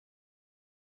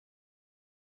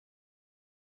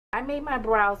I made my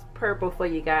brows purple for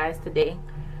you guys today,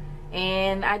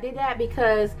 and I did that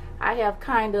because I have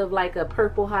kind of like a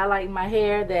purple highlight in my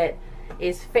hair that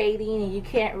is fading and you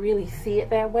can't really see it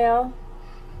that well,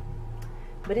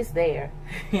 but it's there.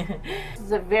 This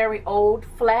is a very old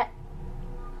flat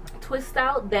twist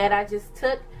out that I just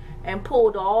took and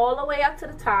pulled all the way up to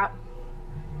the top.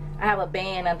 I have a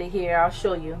band under here, I'll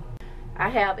show you. I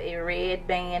have a red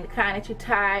band, the kind that you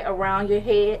tie around your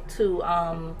head to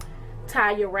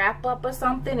tie your wrap up or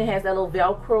something. It has that little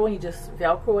Velcro and you just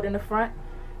Velcro it in the front.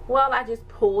 Well, I just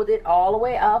pulled it all the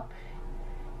way up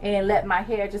and let my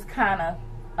hair just kind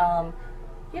of,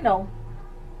 you know,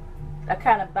 I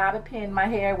kind of bobby pin my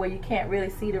hair where you can't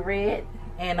really see the red,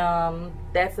 and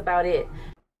that's about it.